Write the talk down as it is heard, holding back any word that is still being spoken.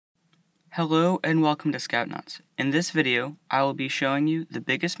Hello and welcome to Scout Knots. In this video, I will be showing you the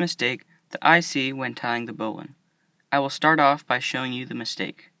biggest mistake that I see when tying the bowline. I will start off by showing you the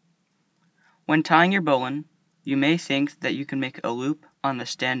mistake. When tying your bowline, you may think that you can make a loop on the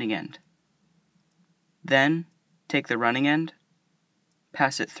standing end. Then, take the running end,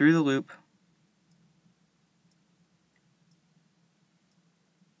 pass it through the loop,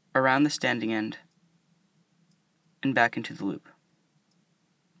 around the standing end, and back into the loop.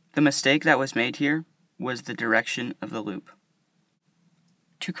 The mistake that was made here was the direction of the loop.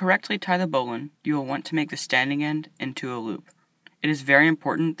 To correctly tie the bowline, you will want to make the standing end into a loop. It is very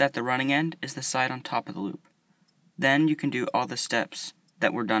important that the running end is the side on top of the loop. Then you can do all the steps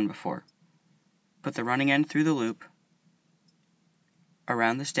that were done before. Put the running end through the loop,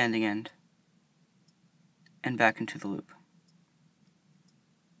 around the standing end, and back into the loop.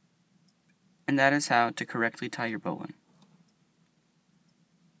 And that is how to correctly tie your bowline.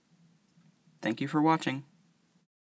 Thank you for watching.